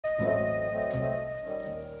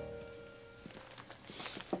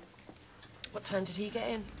What time did he get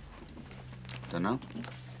in? Don't know.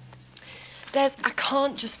 Des, I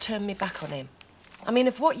can't just turn me back on him. I mean,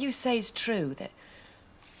 if what you say is true, that...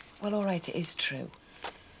 Well, all right, it is true.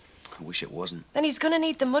 I wish it wasn't. Then he's going to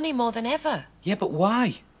need the money more than ever. Yeah, but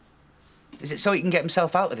why? Is it so he can get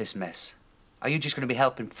himself out of this mess? Are you just going to be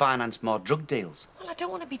helping finance more drug deals? Well, I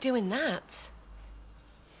don't want to be doing that.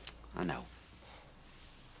 I know.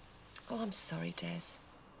 Oh, I'm sorry, Des.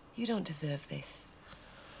 You don't deserve this.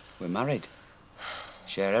 We're married.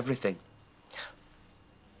 Share everything.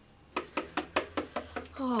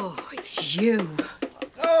 Oh, it's you.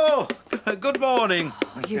 Oh, good morning.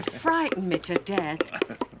 Oh, you frightened me to death.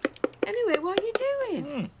 Anyway, what are you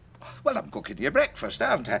doing? Well, I'm cooking your breakfast,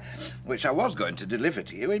 aren't I? Which I was going to deliver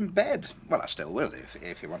to you in bed. Well, I still will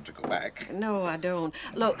if you want to go back. No, I don't.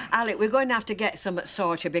 Look, Alec, we're going to have to get some at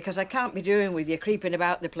sorted because I can't be doing with you creeping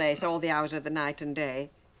about the place all the hours of the night and day.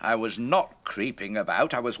 I was not creeping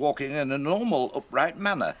about. I was walking in a normal, upright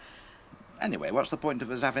manner. Anyway, what's the point of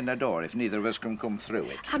us having a door if neither of us can come through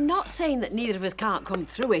it? I'm not saying that neither of us can't come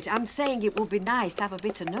through it. I'm saying it would be nice to have a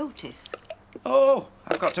bit of notice. Oh,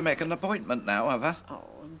 I've got to make an appointment now, have I? Oh,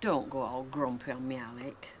 don't go all grumpy on me,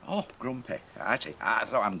 Alec. Oh, grumpy. I see.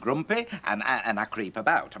 So I'm grumpy and I creep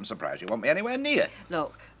about. I'm surprised you want me anywhere near.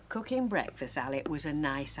 Look, cooking breakfast, Alec, was a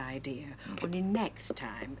nice idea. Only next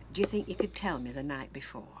time, do you think you could tell me the night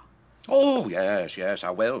before? Oh, yes, I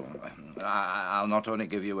will. I'll not only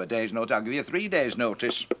give you a day's notice, I'll give you 3 days'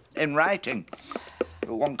 notice in writing.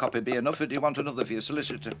 Will one copy be enough, or do you want another for your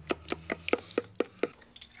solicitor?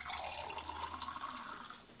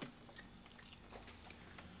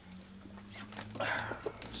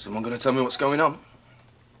 Someone going to tell me what's going on?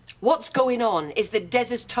 What's going on is that Des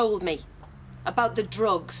has told me about the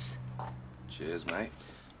drugs. Cheers, mate.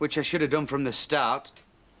 Which I should have done from the start.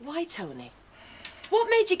 Why, Tony? What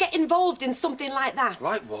made you get involved in something like that?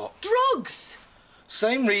 Like what? Drugs!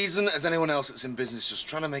 Same reason as anyone else that's in business, just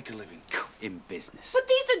trying to make a living. In business. But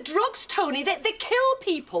these are drugs, Tony. They kill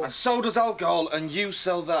people. And so does alcohol, and you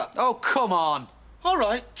sell that. Oh, come on. All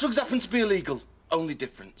right, drugs happen to be illegal. Only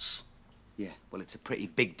difference. Yeah, well, it's a pretty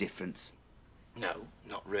big difference. No,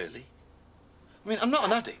 not really. I mean, I'm not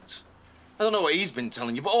an addict. I don't know what he's been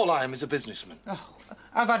telling you, but all I am is a businessman. Oh,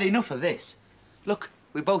 I've had enough of this. Look,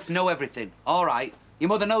 we both know everything. All right, your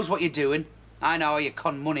mother knows what you're doing. I know how you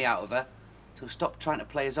con money out of her. So stop trying to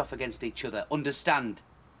play us off against each other. Understand?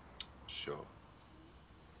 Sure.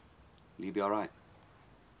 Will you be all right?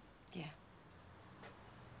 Yeah.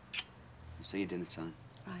 I'll see you dinner time.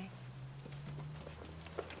 Right.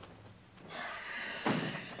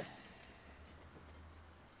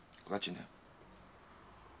 Glad you know.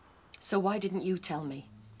 So why didn't you tell me?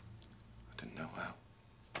 I didn't know how.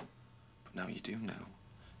 But now you do know.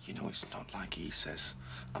 You know it's not like he says.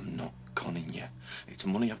 I'm not conning you. It's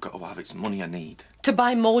money I've got to have. It's money I need. To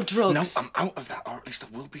buy more drugs? No, I'm out of that, or at least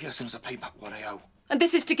I will be as soon as I pay back what I owe. And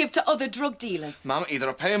this is to give to other drug dealers? Mum, either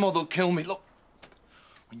I pay them or they'll kill me. Look,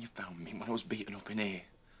 when you found me, when I was beaten up in here,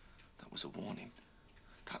 that was a warning.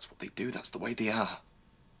 That's what they do. That's the way they are.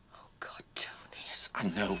 Oh, God, Tony. Yes, I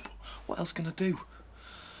know, but what else can I do?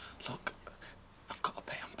 Look, I've got to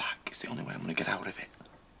pay them back. It's the only way I'm going to get out of it.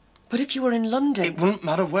 But if you were in London... It wouldn't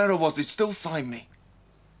matter where I was. They'd still find me.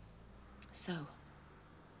 So,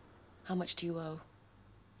 how much do you owe?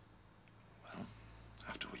 Well,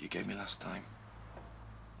 after what you gave me last time,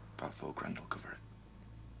 about £4 will cover it.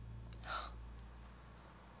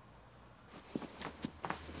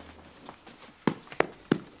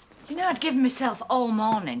 You know, I'd given myself all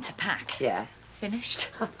morning to pack. Yeah. Finished.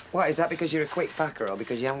 What, is that because you're a quick packer or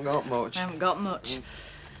because you haven't got much? I haven't got much.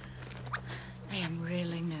 I am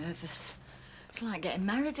really nervous. It's like getting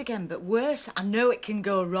married again, but worse. I know it can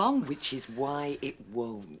go wrong. Which is why it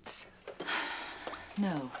won't.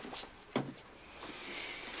 No.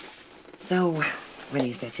 So, when are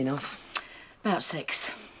you setting off? About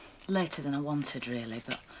 6. Later than I wanted, really,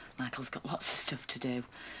 but Michael's got lots of stuff to do.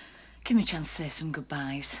 Give me a chance to say some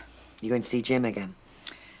goodbyes. You going to see Jim again?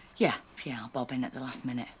 Yeah, I'll bob in at the last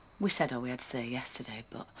minute. We said all we had to say yesterday,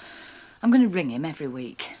 but I'm going to ring him every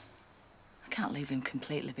week. I can't leave him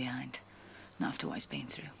completely behind, not after what he's been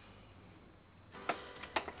through.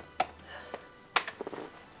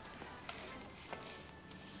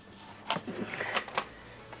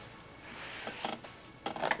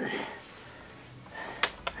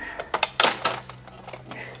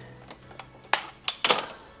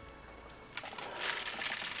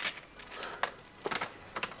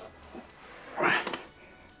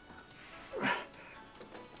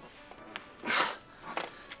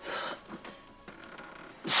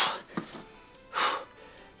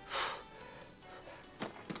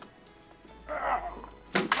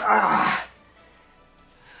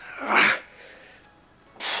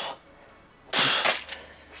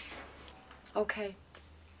 OK.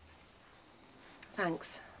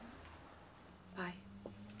 Thanks. Bye.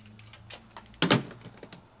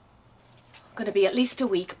 Gonna be at least a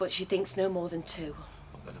week, but she thinks no more than 2.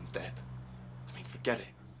 Well, then I'm dead. I mean, forget it.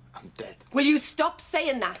 I'm dead. Will you stop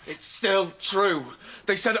saying that? It's still true.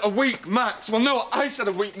 They said a week max. Well, no, I said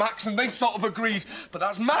a week max, and they sort of agreed. But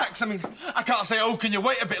that's max. I mean, I can't say, oh, can you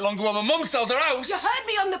wait a bit longer while my mum sells her house? You heard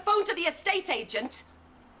me on the phone to the estate agent.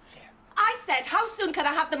 Yeah. I said, how soon can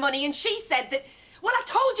I have the money? And she said that... Well, I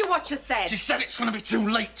told you what you said. She said it's going to be too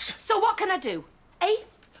late. So what can I do? Eh?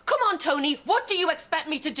 Come on, Tony. What do you expect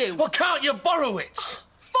me to do? Well, can't you borrow it?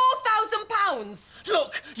 £4,000.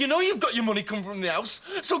 Look, you know you've got your money coming from the house,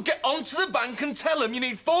 so get onto the bank and tell them you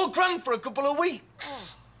need £4 grand for a couple of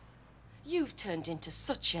weeks. Oh. You've turned into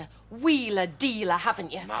such a wheeler dealer,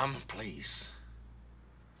 haven't you? Mum, please.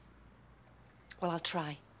 Well, I'll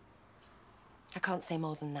try. I can't say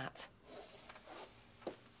more than that.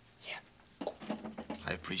 Yeah.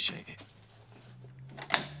 I appreciate it.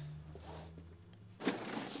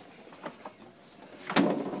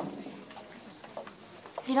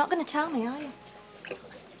 You're not going to tell me, are you?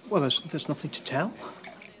 Well, there's nothing to tell.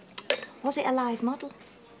 Was it a live model?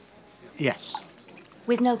 Yes.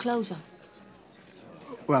 With no clothes on?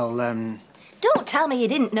 Well, Don't tell me you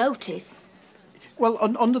didn't notice. Well,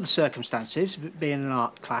 under the circumstances, being an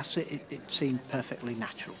art class, it seemed perfectly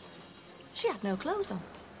natural. She had no clothes on.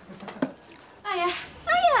 Hiya.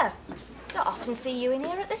 Hiya! Don't often see you in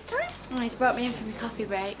here at this time. Oh, he's brought me in for my coffee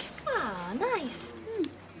break. Ah, nice.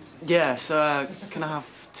 Yeah, so, can I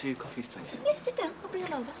have 2 coffees, please? Yeah, sit down. I'll bring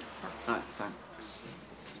them over. Right, thanks.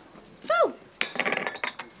 So,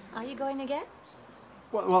 are you going again?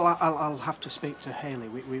 Well, I'll have to speak to Hayley.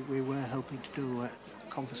 We were hoping to do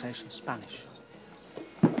conversation Spanish.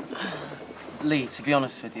 Lee, to be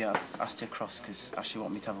honest with you, I've asked you across because Ashley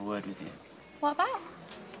wanted me to have a word with you. What about?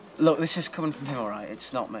 Look, this is coming from him, all right?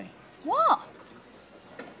 It's not me. What?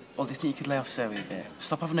 Well, do you think you could lay off Zoe a bit?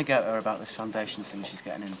 Stop having a go at her about this foundation thing she's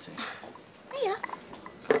getting into. Hiya.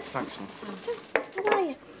 Thanks, mate. How are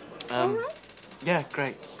you? All right? Yeah,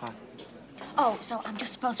 great, fine. Oh, so I'm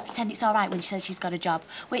just supposed to pretend it's all right when she says she's got a job,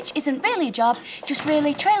 which isn't really a job, just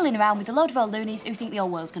really trailing around with a load of old loonies who think the whole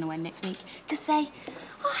world's going to end next week. Just say,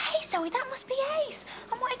 oh, hey, Zoe, that must be ace.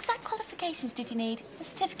 And what exact qualifications did you need? A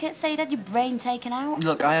certificate, say you'd had your brain taken out?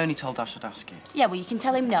 Look, I only told Ash I'd ask you. Yeah, well, you can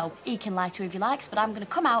tell him no. He can lie to you if he likes, but I'm going to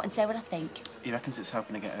come out and say what I think. He reckons it's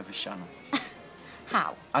helping to get over Shannon.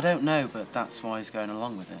 How? I don't know, but that's why he's going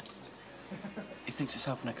along with it. He thinks it's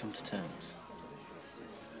helping her come to terms.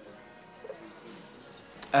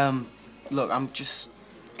 Look, I'm just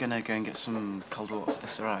gonna go and get some cold water for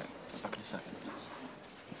this, all right? Back in a second.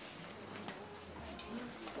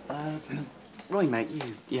 Roy, mate,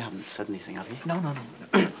 you haven't said anything, have you? No.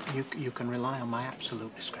 You can rely on my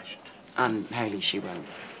absolute discretion. And Hayley, she won't.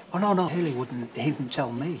 Oh, no, Hayley wouldn't even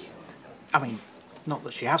tell me. I mean, not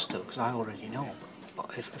that she has to, because I already know.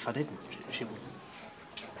 But if I didn't, she wouldn't.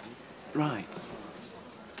 Right.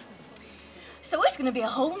 So it's going to be a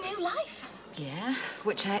whole new life. Yeah,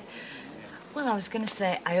 which well, I was going to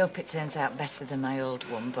say, I hope it turns out better than my old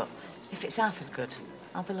one, but if it's half as good,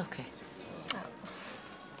 I'll be lucky.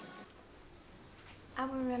 I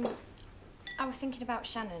were thinking about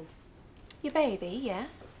Shannon. Your baby, yeah?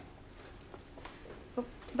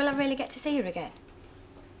 Will I really get to see her again?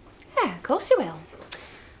 Yeah, of course you will.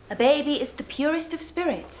 A baby is the purest of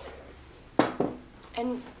spirits.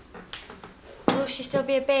 And will she still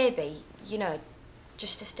be a baby? You know,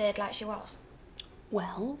 just to stay like she was?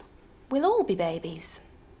 Well, we'll all be babies.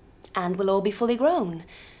 And we'll all be fully grown.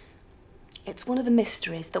 It's one of the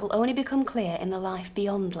mysteries that will only become clear in the life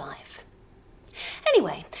beyond life.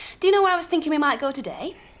 Anyway, do you know where I was thinking we might go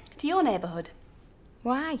today? To your neighbourhood.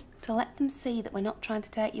 Why? To let them see that we're not trying to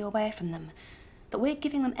take you away from them. That we're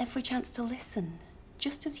giving them every chance to listen,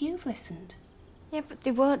 just as you've listened. Yeah, but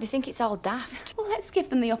they won't. They think it's all daft. Well, let's give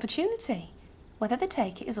them the opportunity. Whether they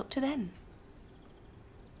take it is up to them.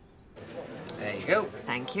 There you go.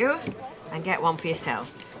 Thank you. And get one for yourself.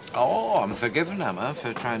 Oh, I'm forgiven, Emma,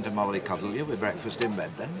 for trying to mollycoddle you with breakfast in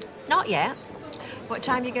bed, then. Not yet. What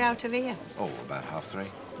time do you get out of here? Oh, about 3:30.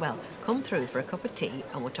 Well, come through for a cup of tea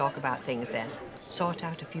and we'll talk about things then. Sort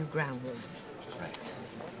out a few ground rules. Right.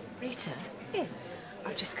 Rita, Yes.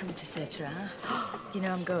 I've just come to say to her, you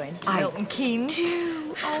know I'm going to I Milton Keynes.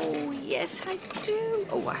 do. Oh, yes, I do.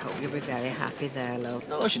 Oh, I hope you'll be very happy there, love.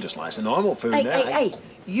 No, she just likes the normal food Hey, now. hey,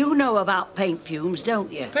 you know about paint fumes,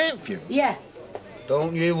 don't you? Paint fumes? Yeah.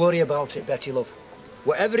 Don't you worry about it, Betty, love.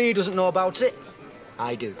 Whatever he doesn't know about it,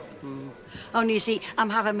 I do. Only, you see, I'm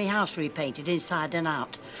having my house repainted inside and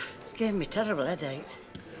out. It's giving me terrible headaches.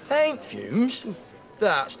 Paint fumes?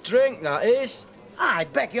 That's drink, that is. I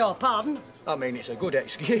beg your pardon. I mean, it's a good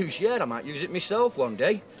excuse, yeah. I might use it myself one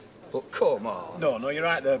day. But come on. No, you're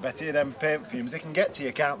right there, Betty. Them paint fumes, they can get to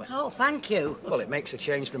you, can't they? Oh, thank you. Well, it makes a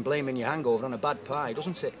change from blaming your hangover on a bad pie,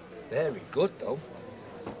 doesn't it? Very good, though.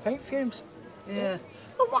 Paint fumes. Yeah.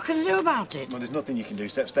 Well, what can I do about it? Well, there's nothing you can do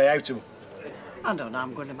except stay out of them. I don't know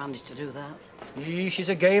I'm going to manage to do that. She's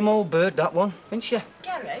a game old bird, that one, isn't she?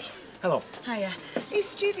 Gary? Hello. Hiya.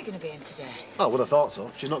 Is Judy going to be in today? Oh, well, I thought so.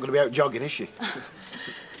 She's not going to be out jogging, is she?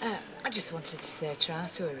 I just wanted to say try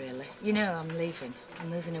to her, really. You know, I'm leaving. I'm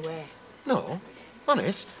moving away. No,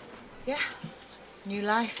 honest. Yeah. New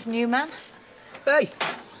life, new man. Hey.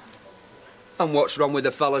 And what's wrong with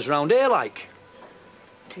the fellas round here, like?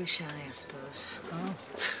 Too shy, I suppose. Oh.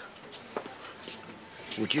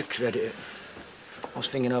 Would you credit it? I was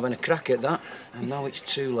thinking of having a crack at that, and now it's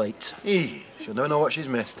too late. She'll never know what she's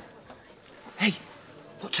missed. Hey,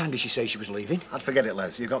 what time did she say she was leaving? I'd forget it,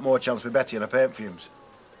 Les. You've got more chance with Betty and her paint fumes.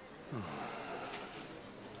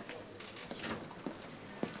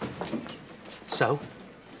 So? Do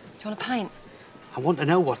you want a pint? I want to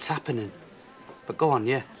know what's happening. But go on,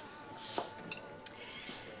 yeah.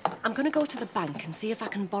 I'm going to go to the bank and see if I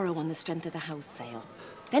can borrow on the strength of the house sale.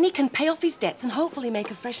 Then he can pay off his debts and hopefully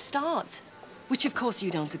make a fresh start. Which, of course,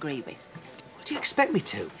 you don't agree with. What do you expect me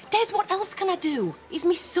to? Des, what else can I do? He's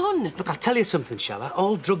my son. Look, I'll tell you something, shall I?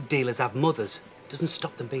 All drug dealers have mothers. Doesn't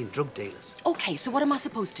stop them being drug dealers. OK, so what am I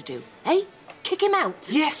supposed to do? Eh? Kick him out?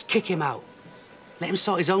 Yes, kick him out. Let him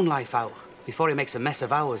sort his own life out before he makes a mess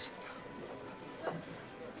of ours.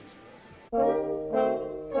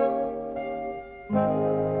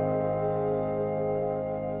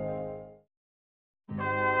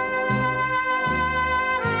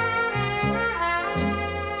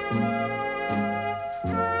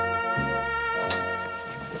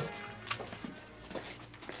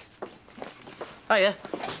 Hiya.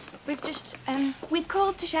 We've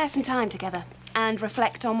called to share some time together and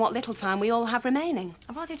reflect on what little time we all have remaining.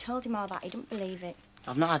 I've already told him all that. He don't believe it.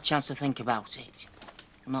 I've not had a chance to think about it.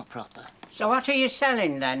 I'm not proper. So what are you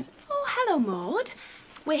selling, then? Oh, hello, Maud.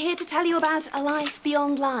 We're here to tell you about a life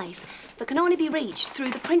beyond life that can only be reached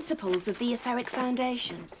through the principles of the Etheric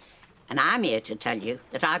Foundation. And I'm here to tell you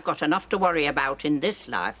that I've got enough to worry about in this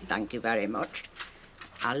life, thank you very much.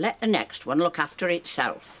 I'll let the next one look after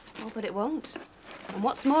itself. Oh, but it won't. And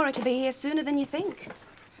what's more, it'll be here sooner than you think.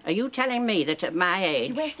 Are you telling me that at my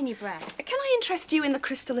age... You're wasting your breath. Can I interest you in the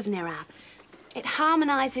Crystal of Nirab? It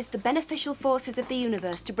harmonises the beneficial forces of the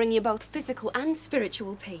universe to bring you both physical and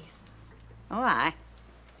spiritual peace. Oh, aye.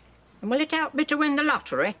 And will it help me to win the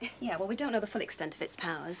lottery? Yeah, well, we don't know the full extent of its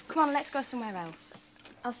powers. Come on, let's go somewhere else.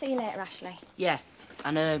 I'll see you later, Ashley. Yeah,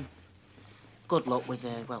 and good luck with,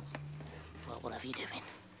 well, whatever you're doing.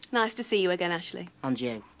 Nice to see you again, Ashley. And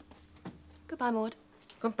you. Goodbye, Maud.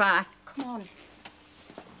 Goodbye. Come on.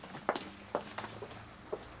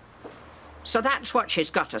 So that's what she's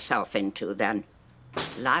got herself into, then.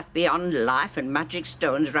 Life beyond life and magic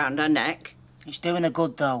stones round her neck. It's doing her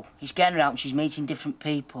good, though. It's getting her out and she's meeting different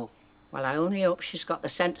people. Well, I only hope she's got the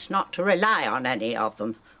sense not to rely on any of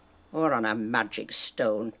them, or on a magic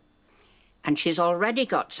stone. And she's already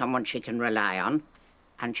got someone she can rely on,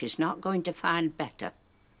 and she's not going to find better.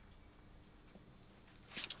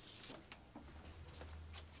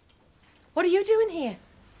 What are you doing here?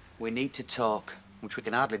 We need to talk, which we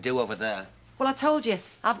can hardly do over there. Well, I told you,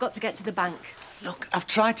 I've got to get to the bank. Look, I've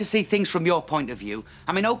tried to see things from your point of view.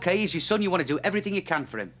 I mean, OK, he's your son, you want to do everything you can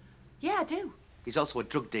for him. Yeah, I do. He's also a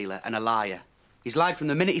drug dealer and a liar. He's lied from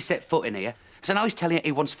the minute he set foot in here, so now he's telling you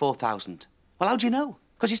he wants 4,000. Well, how do you know?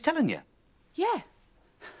 Because he's telling you. Yeah.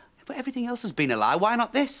 But everything else has been a lie. Why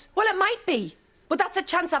not this? Well, it might be. But that's a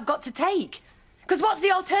chance I've got to take. Because what's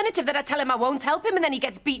the alternative, that I tell him I won't help him and then he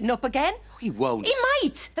gets beaten up again? He won't. He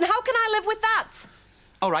might. And how can I live with that?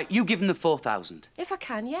 All right, you give him the 4,000. If I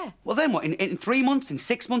can, yeah. Well, then what? In 3 months, in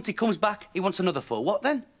 6 months, he comes back, he wants another 4. What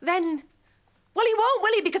then? Then... Well, he won't,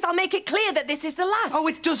 will he? Because I'll make it clear that this is the last. Oh,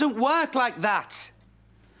 it doesn't work like that.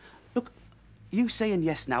 Look, you saying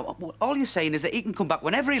yes now, all you're saying is that he can come back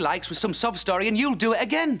whenever he likes with some sob story and you'll do it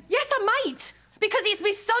again. Yes, I might. Because he's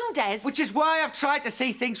my son, Des. Which is why I've tried to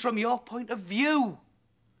see things from your point of view.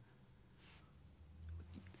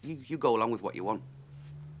 You go along with what you want.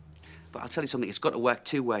 But I'll tell you something, it's got to work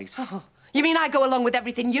 2 ways. Oh, you mean I go along with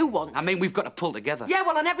everything you want? I mean, we've got to pull together. Yeah,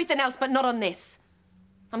 well, on everything else, but not on this.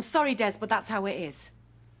 I'm sorry, Des, but that's how it is.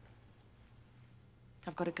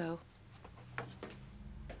 I've got to go.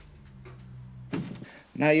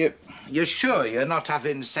 Now, you're sure you're not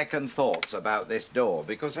having second thoughts about this door?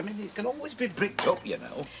 Because, I mean, it can always be bricked up, you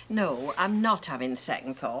know. No, I'm not having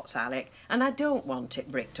second thoughts, Alec, and I don't want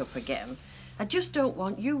it bricked up again. I just don't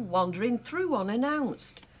want you wandering through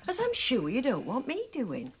unannounced, as I'm sure you don't want me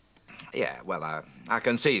doing. Yeah, well, I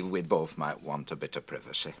can see we both might want a bit of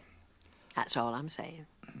privacy. That's all I'm saying.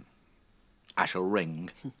 I shall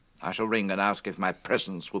ring. I shall ring and ask if my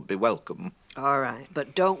presence would be welcome. All right,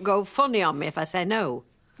 but don't go funny on me if I say no.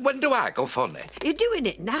 When do I go funny? You're doing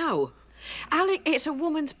it now. Alec, it's a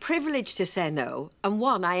woman's privilege to say no, and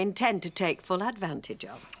one I intend to take full advantage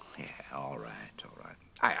of. Yeah, all right, all right.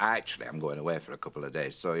 I actually am going away for a couple of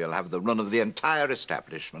days, so you'll have the run of the entire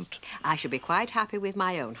establishment. I shall be quite happy with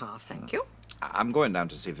my own half, thank you. I'm going down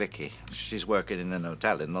to see Vicky. She's working in an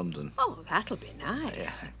hotel in London. Oh, that'll be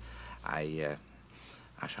nice. Yeah.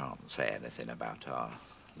 I shan't say anything about our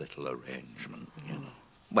little arrangement, you know.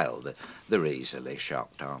 Well, they're easily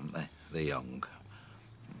shocked, aren't they? The young.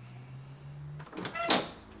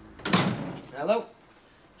 Hello?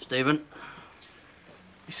 Stephen?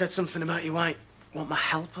 You said something about you might want my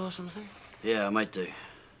help or something? Yeah, I might do.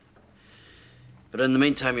 But in the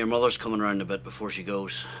meantime, your mother's coming round a bit before she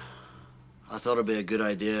goes. I thought it'd be a good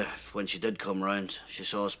idea if, when she did come round, she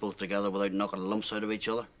saw us both together without knocking lumps out of each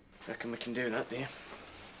other. Reckon we can do that, do you?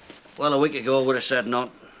 Well, a week ago I would have said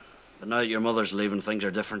not. But now that your mother's leaving, things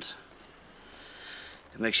are different.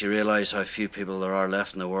 It makes you realise how few people there are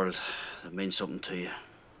left in the world that mean something to you.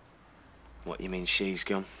 What, you mean she's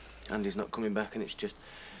gone? Andy's not coming back and it's just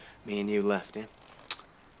me and you left, yeah?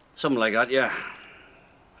 Something like that, yeah.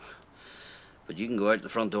 But you can go out the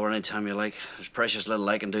front door any time you like. There's precious little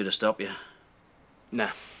I can do to stop you.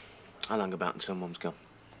 Nah. I'll hang about until Mum's gone.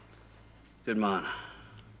 Good man.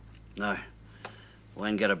 Now, go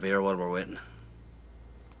and get a beer while we're waiting.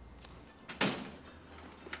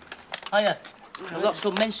 Hiya. I've got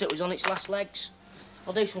some mince that was on its last legs.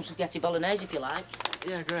 I'll do some spaghetti bolognese if you like.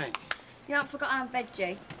 Yeah, great. You haven't forgot our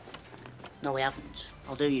veggie? No, we haven't.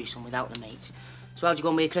 I'll do you some without the meat. So how'd you go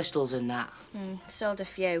on with your crystals and that? Sold a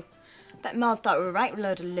few. Bet Maud thought we were right with a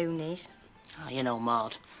load of loonies. Oh, you know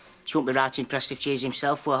Maud. She wouldn't be right impressed if Cheese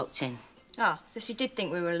himself walked in. Oh, so she did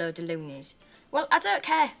think we were a load of loonies. Well, I don't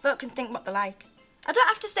care. Folk can think what they like. I don't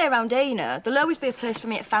have to stay around here, you know. There'll always be a place for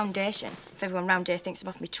me at Foundation if everyone round here thinks I'm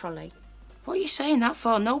off me trolley. What are you saying that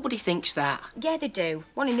for? Nobody thinks that. Yeah, they do.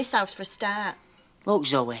 One in this house for a start. Look,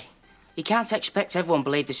 Zoe, you can't expect everyone to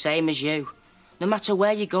believe the same as you. No matter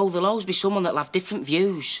where you go, there'll always be someone that'll have different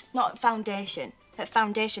views. Not at Foundation. At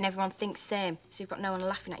Foundation, everyone thinks same, so you've got no one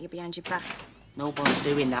laughing at you behind your back. No one's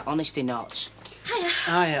doing that, honestly not. Hiya.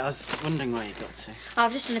 Oh, yeah, I was wondering where you got to. Oh,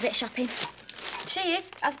 I've just done a bit of shopping. She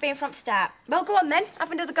is, has been from start. Well, go on then.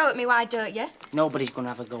 Have another go at me, why don't you? Nobody's going to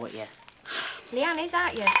have a go at you. Leanne is,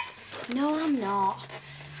 aren't you? No, I'm not.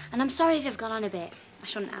 And I'm sorry if I've gone on a bit. I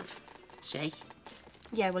shouldn't have. See?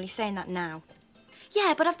 Yeah, well, you're saying that now.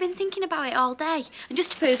 Yeah, but I've been thinking about it all day. And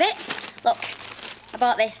just to prove it, look, I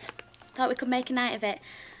bought this. Thought we could make a night of it.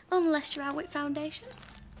 Unless you're out with Foundation.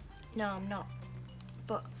 No, I'm not.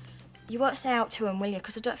 But you won't say out to them, will you?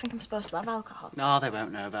 Because I don't think I'm supposed to have alcohol. No, they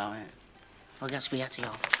won't know about it. Well, that's me at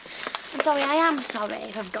all. I'm sorry, I am sorry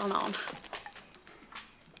if I've gone on.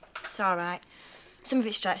 It's all right. Some of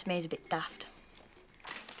it strikes me as a bit daft.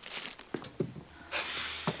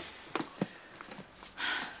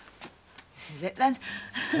 This is it then?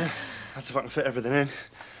 Yeah, that's if I can fit everything in.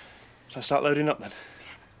 Shall I start loading up then?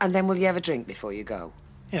 And then will you have a drink before you go?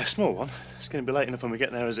 Yeah, a small one. It's going to be late enough when we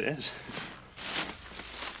get there as it is.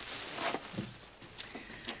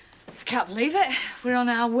 I can't believe it. We're on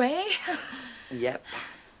our way. Yep.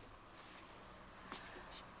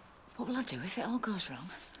 What will I do if it all goes wrong?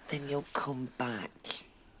 Then you'll come back.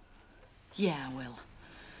 Yeah, I will.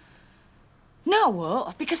 No, I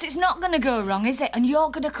won't, because it's not going to go wrong, is it? And you're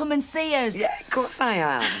going to come and see us. Yeah, of course I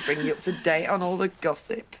am. Bring you up to date on all the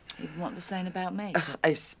gossip. Even what they're saying about me.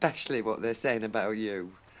 Especially what they're saying about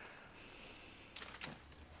you.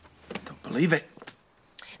 Don't believe it.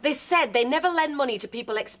 They said they never lend money to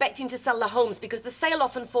people expecting to sell their homes because the sale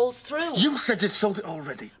often falls through. You said you'd sold it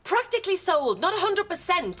already. Practically sold, not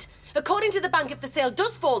 100%. According to the bank, if the sale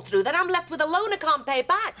does fall through, then I'm left with a loan I can't pay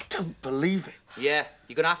back. Don't believe it. Yeah,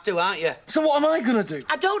 you're gonna have to, aren't you? So what am I gonna do?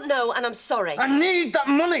 I don't know, and I'm sorry. I need that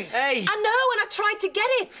money. Hey! I know, and I tried to get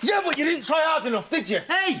it. Yeah, but you didn't try hard enough, did you?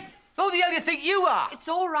 Hey! Who the hell do you think you are? It's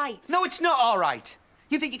all right. No, it's not all right.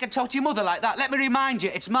 You think you can talk to your mother like that? Let me remind you,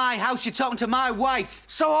 it's my house. You're talking to my wife.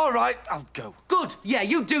 So, all right, I'll go. Good. Yeah,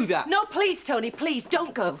 you do that. No, please, Tony, please,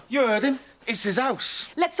 don't go. You heard him. It's his house.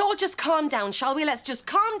 Let's all just calm down, shall we? Let's just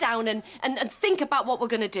calm down and think about what we're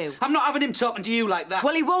going to do. I'm not having him talking to you like that.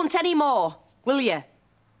 Well, he won't anymore, will you?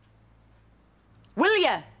 Will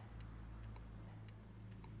you?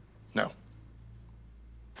 No.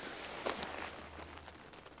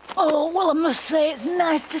 Oh, well, I must say it's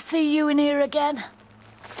nice to see you in here again.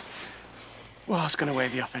 Well, I was going to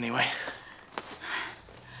wave you off anyway.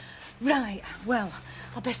 Right, well,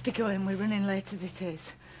 I'll best be going. We're running late as it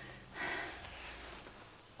is.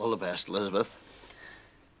 All the best, Elizabeth.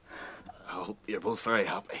 I hope you're both very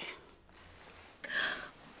happy.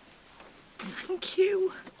 Thank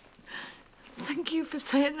you. Thank you for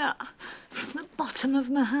saying that from the bottom of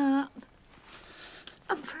my heart.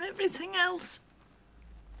 And for everything else.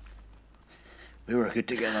 We were good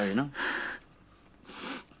together, you know.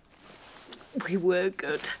 We were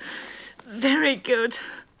good. Very good.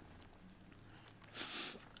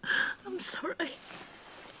 I'm sorry.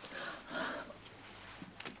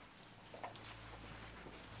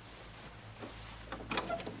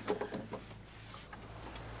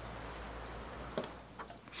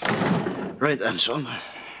 Right then, son.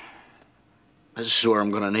 This is where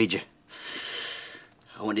I'm gonna need you.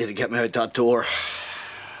 I want you to get me out that door.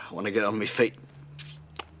 I want to get on my feet.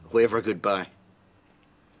 Wave her goodbye.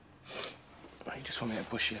 Oh, you just want me to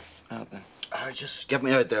push you out then? Just get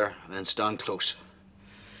me out there and then stand close.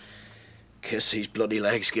 In case these bloody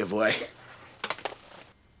legs give way.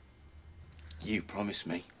 You promised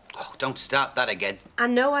me. Oh, don't start that again. I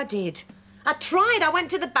know I did. I tried. I went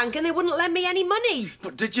to the bank and they wouldn't lend me any money.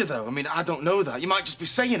 But did you, though? I mean, I don't know that. You might just be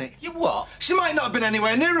saying it. You what? She might not have been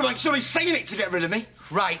anywhere near a bank. She's only saying it to get rid of me.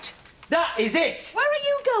 Right. That is it. Where are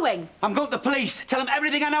you going? I'm going to the police. Tell them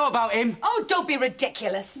everything I know about him. Oh, don't be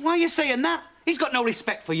ridiculous. Why are you saying that? He's got no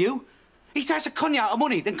respect for you. He tries to con you out of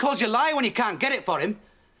money, then calls you a liar when you can't get it for him.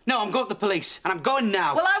 No, I'm going to the police, and I'm going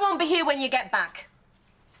now. Well, I won't be here when you get back.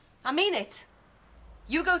 I mean it.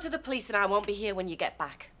 You go to the police and I won't be here when you get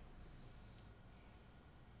back.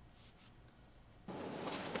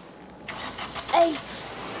 Hey,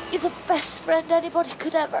 you're the best friend anybody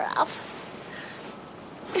could ever have.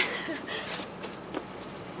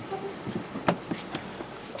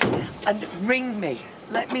 And ring me.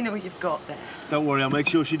 Let me know you've got there. Don't worry, I'll make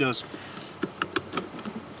sure she does.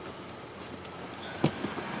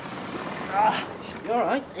 You all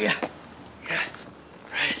right? Yeah.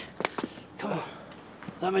 Right. Come on.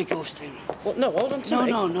 Let me go, Stephen. What? No, hold on to me.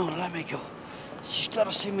 No, let me go. She's got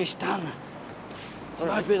to see me stand. It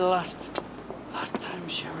might be the last time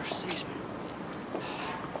she ever sees me.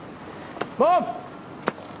 Mom!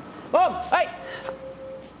 Mom! Hey!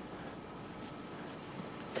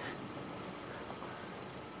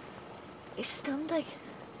 He's standing.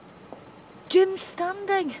 Jim's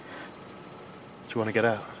standing. Do you want to get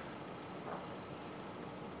out?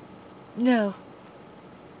 No.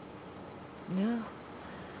 No.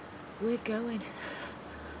 We're going.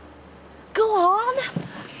 Go on!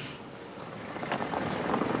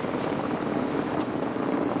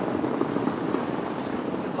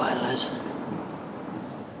 Goodbye, Liz.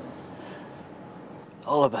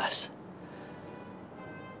 All the best.